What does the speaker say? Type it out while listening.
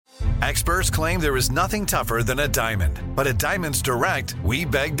Experts claim there is nothing tougher than a diamond. But at Diamonds Direct, we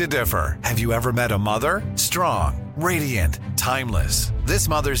beg to differ. Have you ever met a mother? Strong, radiant, timeless. This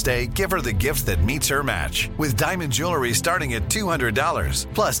Mother's Day, give her the gift that meets her match. With diamond jewelry starting at $200.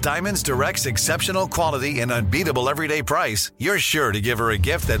 Plus Diamonds Direct's exceptional quality and unbeatable everyday price, you're sure to give her a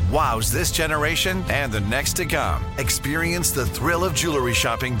gift that wows this generation and the next to come. Experience the thrill of jewelry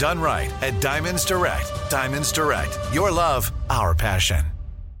shopping done right at Diamonds Direct. Diamonds Direct. Your love, our passion.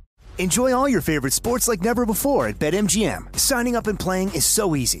 Enjoy all your favorite sports like never before at BetMGM. Signing up and playing is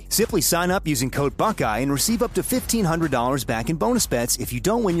so easy. Simply sign up using code Buckeye and receive up to $1,500 back in bonus bets if you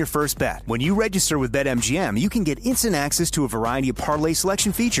don't win your first bet. When you register with BetMGM, you can get instant access to a variety of parlay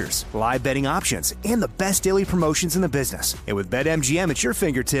selection features, live betting options, and the best daily promotions in the business. And with BetMGM at your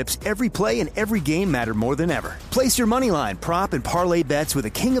fingertips, every play and every game matter more than ever. Place your moneyline, prop, and parlay bets with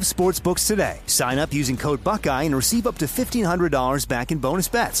the king of sportsbooks today. Sign up using code Buckeye and receive up to $1,500 back in bonus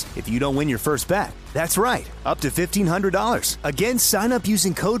bets if you don't win your first bet. That's right, up to $1,500. Again, sign up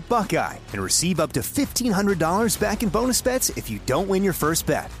using code Buckeye and receive up to $1,500 back in bonus bets if you don't win your first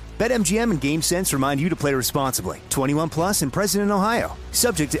bet. BetMGM and GameSense remind you to play responsibly. 21 plus and present in Ohio.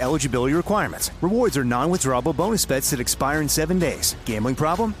 Subject to eligibility requirements. Rewards are non-withdrawable bonus bets that expire in 7 days. Gambling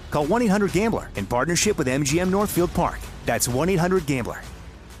problem? Call 1-800-GAMBLER in partnership with MGM Northfield Park. That's 1-800-GAMBLER.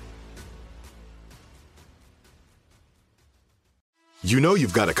 You know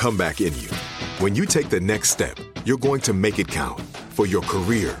you've got a comeback in you. When you take the next step, you're going to make it count. For your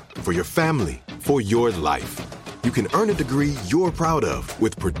career, for your family, for your life. You can earn a degree you're proud of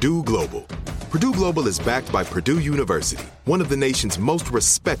with Purdue Global. Purdue Global is backed by Purdue University, one of the nation's most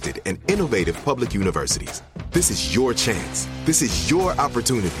respected and innovative public universities. This is your chance. This is your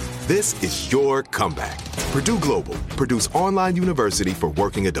opportunity. This is your comeback. Purdue Global, Purdue's online university for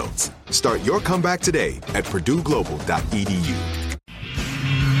working adults. Start your comeback today at purdueglobal.edu.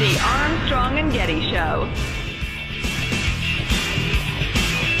 The Armstrong and Getty Show.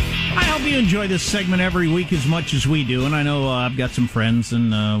 I hope you enjoy this segment every week as much as we do, and I know I've got some friends,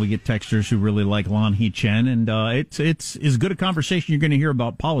 and we get texters who really like Lan He-Chen, and it's as good a conversation you're going to hear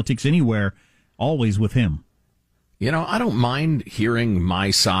about politics anywhere, always with him. You know, I don't mind hearing my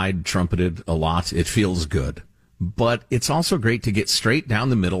side trumpeted a lot. It feels good. But it's also great to get straight down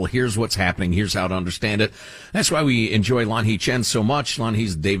the middle. Here's what's happening. Here's how to understand it. That's why we enjoy Lan He-Chen so much. Lan,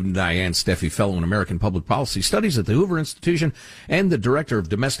 he's David and Diane Steffi Fellow in American Public Policy Studies at the Hoover Institution and the Director of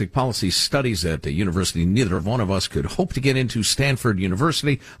Domestic Policy Studies at the university neither of one of us could hope to get into, Stanford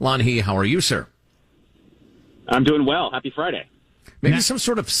University. Lan He, how are you, sir? I'm doing well. Happy Friday. Maybe some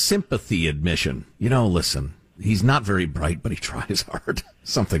sort of sympathy admission. You know, listen. He's not very bright, but he tries hard.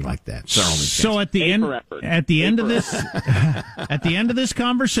 Something like that. So at the end of this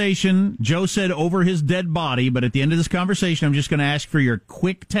conversation, Joe said over his dead body, but at the end of this conversation, I'm just going to ask for your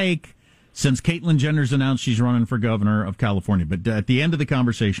quick take since Caitlyn Jenner's announced she's running for governor of California. But at the end of the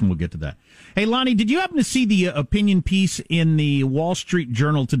conversation, we'll get to that. Hey, Lonnie, did you happen to see the opinion piece in the Wall Street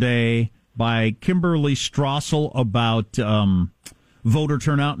Journal today by Kimberly Strassel about voter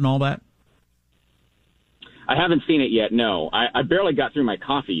turnout and all that? I haven't seen it yet, no. I barely got through my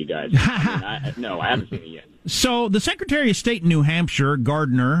coffee, you guys. No, I haven't seen it yet. So the Secretary of State in New Hampshire,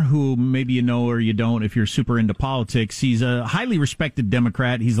 Gardner, who maybe you know or you don't if you're super into politics, he's a highly respected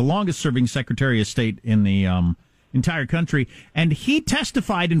Democrat. He's the longest-serving Secretary of State in the entire country. And he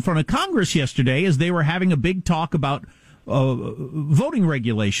testified in front of Congress yesterday as they were having a big talk about voting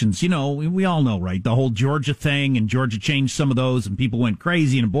regulations. You know, we all know, right? The whole Georgia thing, and Georgia changed some of those, and people went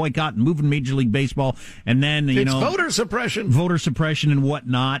crazy and boycott and moving Major League Baseball. And then, voter suppression and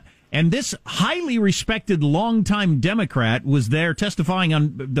whatnot. And this highly respected longtime Democrat was there testifying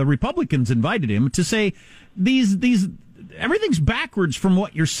on the Republicans invited him to say these everything's backwards from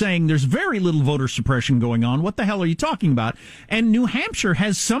what you're saying. There's very little voter suppression going on. What the hell are you talking about? And New Hampshire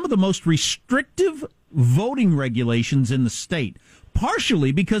has some of the most restrictive voting regulations in the state,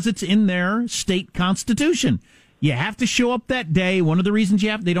 partially because it's in their state constitution. You have to show up that day. One of the reasons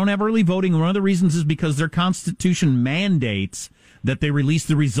they don't have early voting, one of the reasons is because their constitution mandates that they release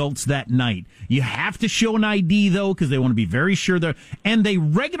the results that night. You have to show an ID, though, because they want to be very sure and they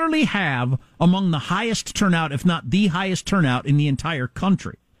regularly have among the highest turnout, if not the highest turnout in the entire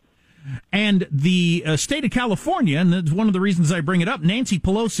country. And the state of California, and that's one of the reasons I bring it up, Nancy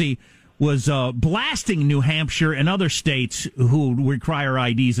Pelosi was blasting New Hampshire and other states who require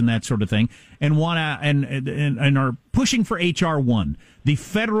IDs and that sort of thing, and and are pushing for H.R. 1, the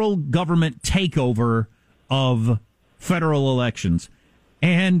federal government takeover of federal elections.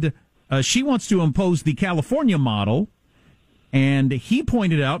 And she wants to impose the California model. And he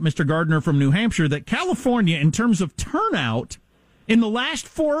pointed out, Mr. Gardner from New Hampshire, that California, in terms of turnout, in the last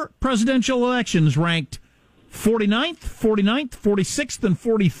 4 presidential elections ranked 49th, 46th, and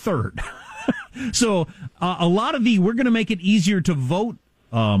 43rd. So a lot of we're going to make it easier to vote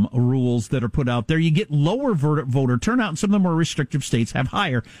rules that are put out there. You get lower voter turnout, and some of the more restrictive states have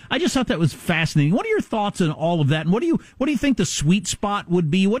higher. I just thought that was fascinating. What are your thoughts on all of that? And what do you think the sweet spot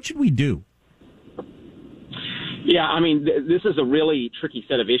would be? What should we do? Yeah, I mean, this is a really tricky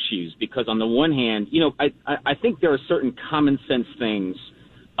set of issues because on the one hand, I think there are certain common sense things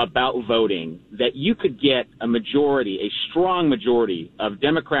about voting that you could get a strong majority of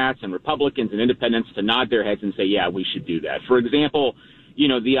Democrats and Republicans and independents to nod their heads and say, yeah, we should do that. For example,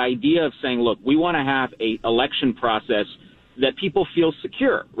 the idea of saying, look, we want to have a election process that people feel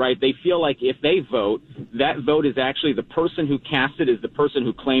secure, right? They feel like if they vote, that vote is actually the person who cast it is the person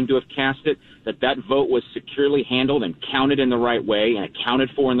who claimed to have cast it, that vote was securely handled and counted in the right way and accounted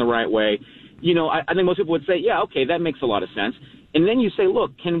for in the right way. I think most people would say, yeah, okay, that makes a lot of sense. And then you say,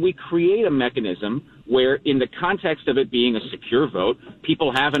 look, can we create a mechanism where in the context of it being a secure vote,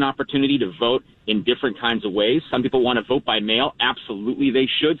 people have an opportunity to vote in different kinds of ways? Some people want to vote by mail. Absolutely, they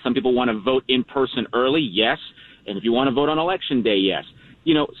should. Some people want to vote in person early. Yes. And if you want to vote on election day, yes.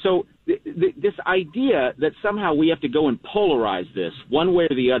 So this idea that somehow we have to go and polarize this one way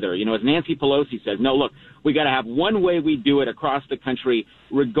or the other, as Nancy Pelosi says, no, look, we got to have one way we do it across the country,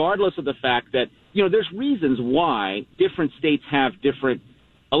 regardless of the fact that, there's reasons why different states have different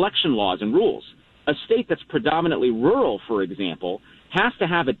election laws and rules. A state that's predominantly rural, for example, has to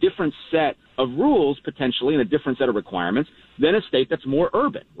have a different set of rules, potentially, and a different set of requirements than a state that's more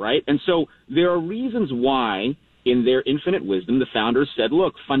urban, right? And so there are reasons why, in their infinite wisdom, the founders said,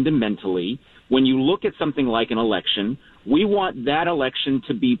 look, fundamentally, when you look at something like an election, we want that election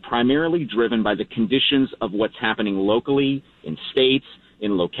to be primarily driven by the conditions of what's happening locally, in states,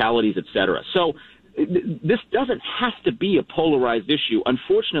 in localities, et cetera. So this doesn't have to be a polarized issue.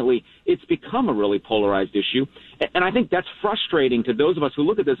 Unfortunately, it's become a really polarized issue. And I think that's frustrating to those of us who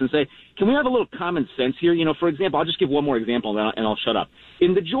look at this and say, can we have a little common sense here? For example, I'll just give one more example and I'll shut up.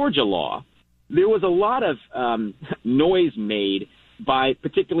 In the Georgia law, there was a lot of noise made by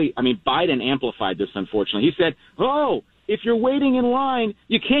Biden amplified this, unfortunately. He said, if you're waiting in line,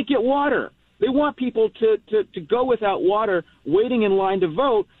 you can't get water. They want people to go without water waiting in line to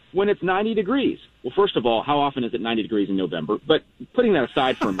vote when it's 90 degrees. Well, first of all, how often is it 90 degrees in November? But putting that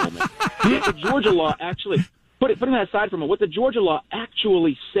aside for a moment, what the Georgia law actually putting that aside for a moment, what the Georgia law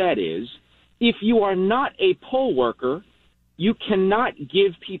actually said is, if you are not a poll worker, you cannot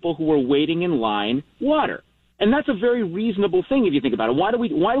give people who are waiting in line water. And that's a very reasonable thing if you think about it. Why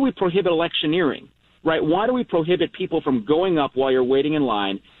do we prohibit electioneering, right? Why do we prohibit people from going up while you're waiting in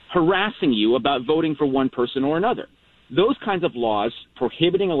line, harassing you about voting for one person or another? Those kinds of laws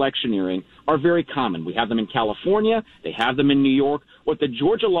prohibiting electioneering are very common. We have them in California. They have them in New York. What the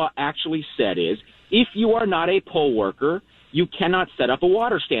Georgia law actually said is, if you are not a poll worker, you cannot set up a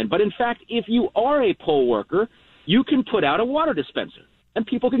water stand. But in fact, if you are a poll worker, you can put out a water dispenser and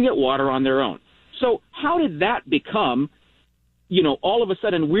people can get water on their own. So how did that become, all of a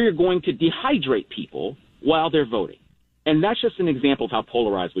sudden we're going to dehydrate people while they're voting? And that's just an example of how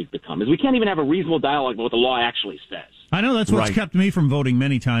polarized we've become, is we can't even have a reasonable dialogue about what the law actually says. I know that's what's kept me from voting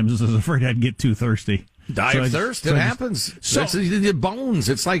many times, is I was afraid I'd get too thirsty. Die of thirst. It happens. That's the bones.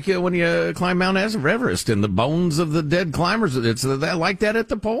 It's like when you climb Mount Everest and the bones of the dead climbers. It's like that at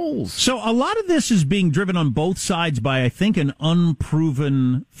the polls. So a lot of this is being driven on both sides by, I think, an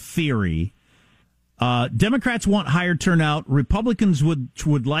unproven theory. Democrats want higher turnout. Republicans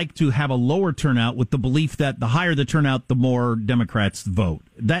would like to have a lower turnout, with the belief that the higher the turnout, the more Democrats vote.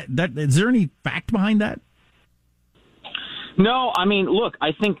 That is there any fact behind that? No, look,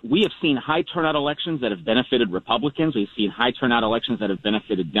 I think we have seen high turnout elections that have benefited Republicans. We've seen high turnout elections that have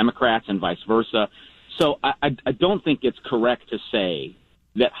benefited Democrats and vice versa. So I don't think it's correct to say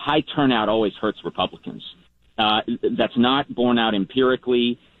that high turnout always hurts Republicans. That's not borne out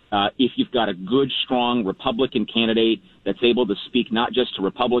empirically. If you've got a good, strong Republican candidate that's able to speak not just to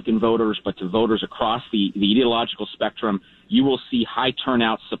Republican voters, but to voters across the ideological spectrum, you will see high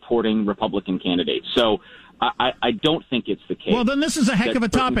turnout supporting Republican candidates. So I don't think it's the case. Well, then this is a heck of a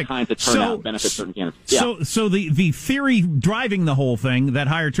topic. Kinds of turnout benefit certain candidates. Yeah. So the theory driving the whole thing, that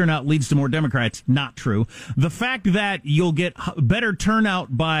higher turnout leads to more Democrats, not true. The fact that you'll get better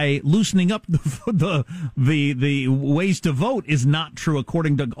turnout by loosening up the ways to vote is not true,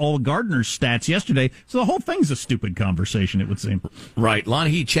 according to all Gardner's stats yesterday. So the whole thing's a stupid conversation, it would seem. Right.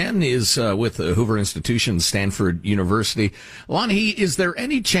 Lanhee Chen is with the Hoover Institution, Stanford University. Lanhee, is there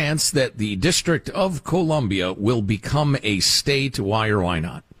any chance that the District of Columbia will become a state? Why or why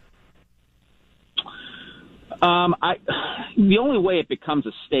not? The only way it becomes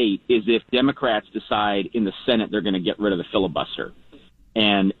a state is if Democrats decide in the Senate they're going to get rid of the filibuster,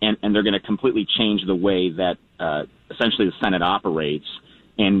 and they're going to completely change the way that essentially the Senate operates,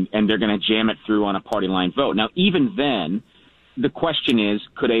 and they're going to jam it through on a party line vote. Now, even then, the question is,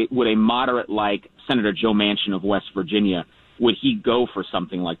 would a moderate like Senator Joe Manchin of West Virginia, would he go for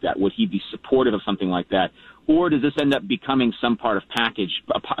something like that? Would he be supportive of something like that? Or does this end up becoming some part of a package?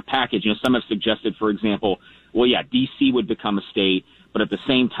 You know, some have suggested, for example, well, yeah, D.C. would become a state, but at the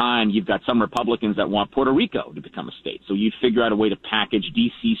same time, you've got some Republicans that want Puerto Rico to become a state. So you'd figure out a way to package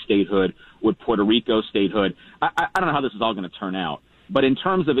D.C. statehood with Puerto Rico statehood. I don't know how this is all going to turn out. But in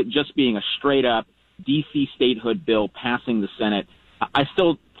terms of it just being a straight-up D.C. statehood bill passing the Senate, I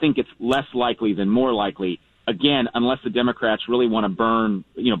still think it's less likely than more likely. Again, unless the Democrats really want to burn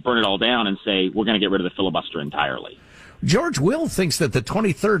it all down and say, we're going to get rid of the filibuster entirely. George Will thinks that the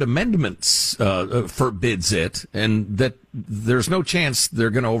 23rd Amendment forbids it, and that there's no chance they're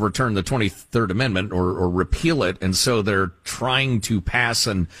going to overturn the 23rd Amendment or repeal it, and so they're trying to pass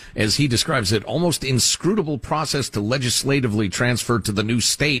an, as he describes it, almost inscrutable process to legislatively transfer to the new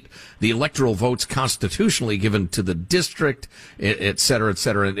state the electoral votes constitutionally given to the district, et cetera, et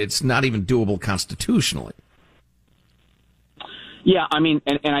cetera. And it's not even doable constitutionally. Yeah, I mean,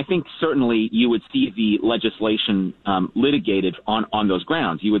 and I think certainly you would see the legislation litigated on those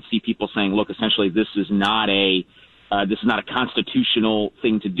grounds. You would see people saying, "Look, essentially, this is not a constitutional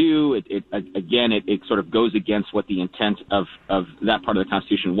thing to do. It sort of goes against what the intent of that part of the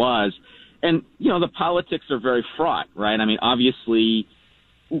Constitution was." And the politics are very fraught, right? I mean, obviously,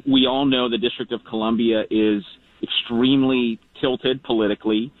 we all know the District of Columbia is extremely tilted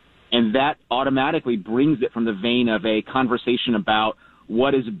politically. And that automatically brings it from the vein of a conversation about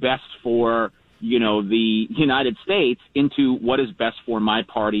what is best for, the United States into what is best for my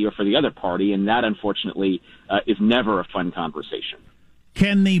party or for the other party. And that, unfortunately, is never a fun conversation.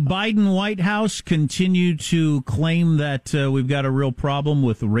 Can the Biden White House continue to claim that we've got a real problem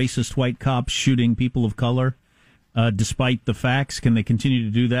with racist white cops shooting people of color, despite the facts? Can they continue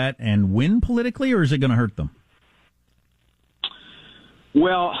to do that and win politically, or is it going to hurt them?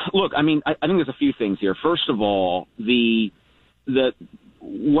 Well, look, I mean, I think there's a few things here. First of all,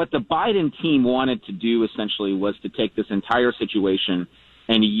 what the Biden team wanted to do essentially was to take this entire situation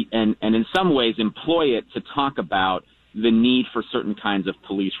and in some ways employ it to talk about the need for certain kinds of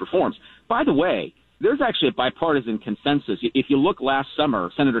police reforms. By the way, there's actually a bipartisan consensus. If you look last summer,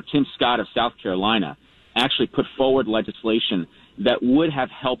 Senator Tim Scott of South Carolina actually put forward legislation that would have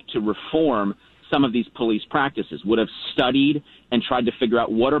helped to reform some of these police practices, would have studied and tried to figure out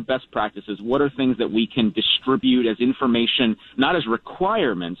what are best practices, what are things that we can distribute as information, not as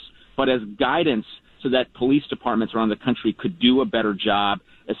requirements, but as guidance so that police departments around the country could do a better job,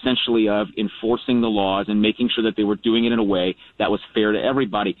 essentially, of enforcing the laws and making sure that they were doing it in a way that was fair to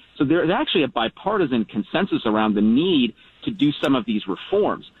everybody. So there's actually a bipartisan consensus around the need to do some of these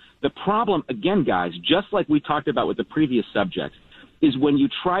reforms. The problem, again, guys, just like we talked about with the previous subjects, is when you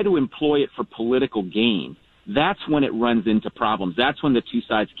try to employ it for political gain, that's when it runs into problems. That's when the two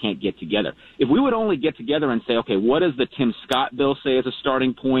sides can't get together. If we would only get together and say, okay, what does the Tim Scott bill say as a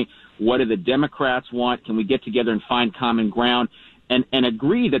starting point? What do the Democrats want? Can we get together and find common ground and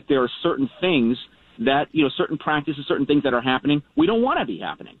agree that there are certain things that, certain practices, certain things that are happening we don't want to be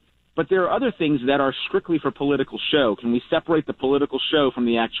happening. But there are other things that are strictly for political show. Can we separate the political show from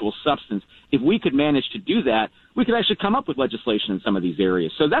the actual substance? If we could manage to do that, we could actually come up with legislation in some of these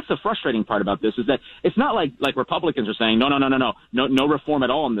areas. So that's the frustrating part about this, is that it's not like Republicans are saying, no reform at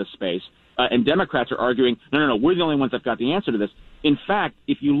all in this space. And Democrats are arguing, no, we're the only ones that got the answer to this. In fact,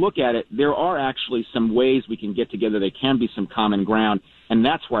 if you look at it, there are actually some ways we can get together. There can be some common ground. And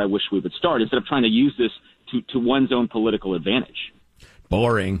that's where I wish we would start, instead of trying to use this to one's own political advantage.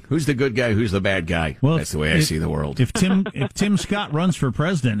 Boring. Who's the good guy? Who's the bad guy? Well, that's the way I see the world. If Tim Scott runs for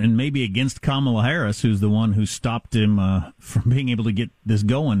president, and maybe against Kamala Harris, who's the one who stopped him from being able to get this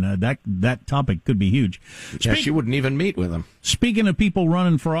going, that topic could be huge. Yeah, she wouldn't even meet with him. Speaking of people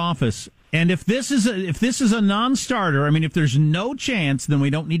running for office, and if this is a non-starter, I mean, if there's no chance, then we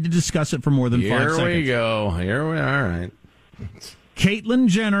don't need to discuss it for more than 5 seconds. Here we go. All right. Caitlyn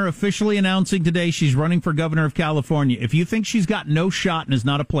Jenner officially announcing today she's running for governor of California. If you think she's got no shot and is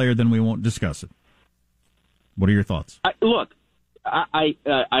not a player, then we won't discuss it. What are your thoughts? I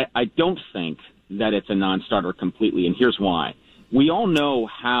don't think that it's a non-starter completely, and here's why. We all know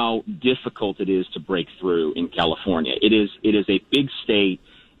how difficult it is to break through in California. It is a big state.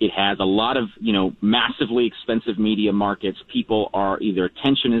 It has a lot of, massively expensive media markets. People are, either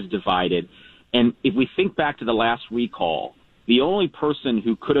attention is divided. And if we think back to the last recall, the only person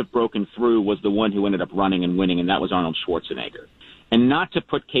who could have broken through was the one who ended up running and winning, and that was Arnold Schwarzenegger. And not to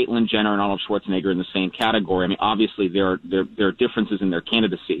put Caitlyn Jenner and Arnold Schwarzenegger in the same category. I mean, obviously there are differences in their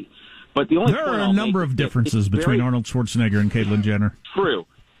candidacy. But the only there are a number of differences between Arnold Schwarzenegger and Caitlyn Jenner. True.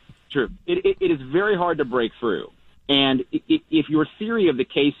 It is very hard to break through. And if your theory of the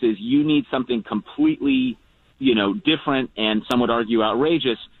case is you need something completely, different and some would argue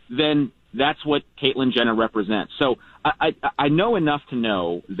outrageous, then that's what Caitlyn Jenner represents. So I know enough to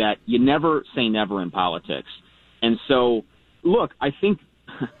know that you never say never in politics. And so, look, I think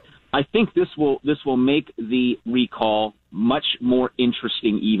this will make the recall much more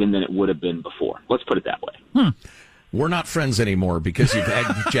interesting even than it would have been before. Let's put it that way. We're not friends anymore because you've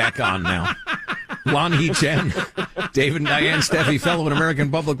had Jack on now. Lan Hee Chen, David and Diane Steffi, Fellow in American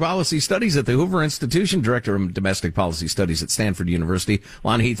Public Policy Studies at the Hoover Institution, Director of Domestic Policy Studies at Stanford University.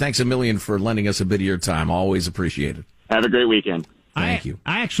 Lan Hee, thanks a million for lending us a bit of your time. Always appreciated. Have a great weekend. Thank you.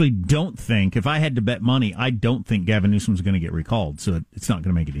 I actually don't think, if I had to bet money, I don't think Gavin Newsom's going to get recalled, so it's not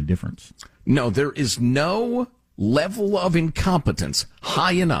going to make any difference. No, there is no level of incompetence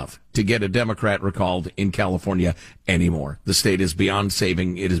high enough to get a Democrat recalled in California anymore. The state is beyond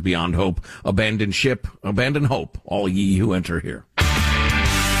saving. It is beyond hope. Abandon ship, abandon hope, all ye who enter here.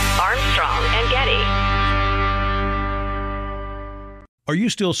 Armstrong and Getty. Are you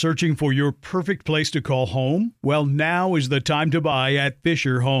still searching for your perfect place to call home? Well, now is the time to buy at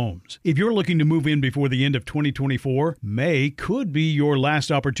Fisher Homes. If you're looking to move in before the end of 2024, May could be your last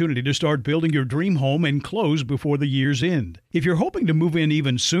opportunity to start building your dream home and close before the year's end. If you're hoping to move in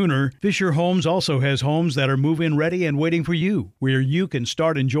even sooner, Fisher Homes also has homes that are move-in ready and waiting for you, where you can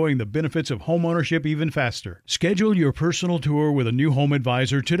start enjoying the benefits of homeownership even faster. Schedule your personal tour with a new home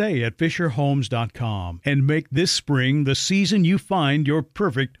advisor today at FisherHomes.com and make this spring the season you find your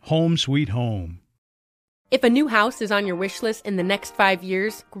perfect home sweet home. If a new house is on your wish list in the next 5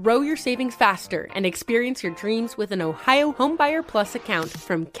 years, grow your savings faster and experience your dreams with an Ohio Homebuyer Plus account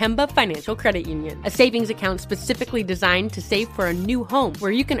from Kemba Financial Credit Union. A savings account specifically designed to save for a new home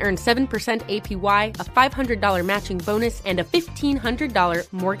where you can earn 7% APY, a $500 matching bonus, and a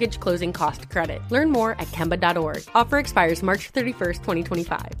 $1,500 mortgage closing cost credit. Learn more at Kemba.org. Offer expires March 31st,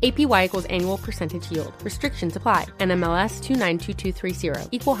 2025. APY equals annual percentage yield. Restrictions apply. NMLS 292230.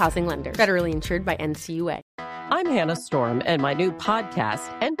 Equal housing lender. Federally insured by NCUA. I'm Hannah Storm, and my new podcast,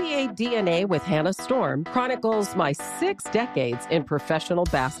 NBA DNA with Hannah Storm, chronicles my 6 decades in professional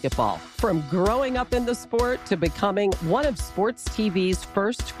basketball. From growing up in the sport to becoming one of sports TV's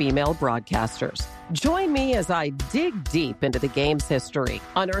first female broadcasters. Join me as I dig deep into the game's history,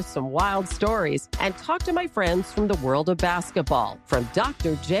 unearth some wild stories, and talk to my friends from the world of basketball, from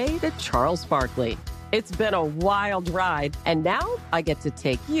Dr. J to Charles Barkley. It's been a wild ride, and now I get to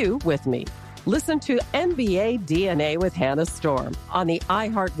take you with me. Listen to NBA DNA with Hannah Storm on the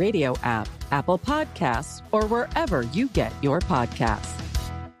iHeartRadio app, Apple Podcasts, or wherever you get your podcasts.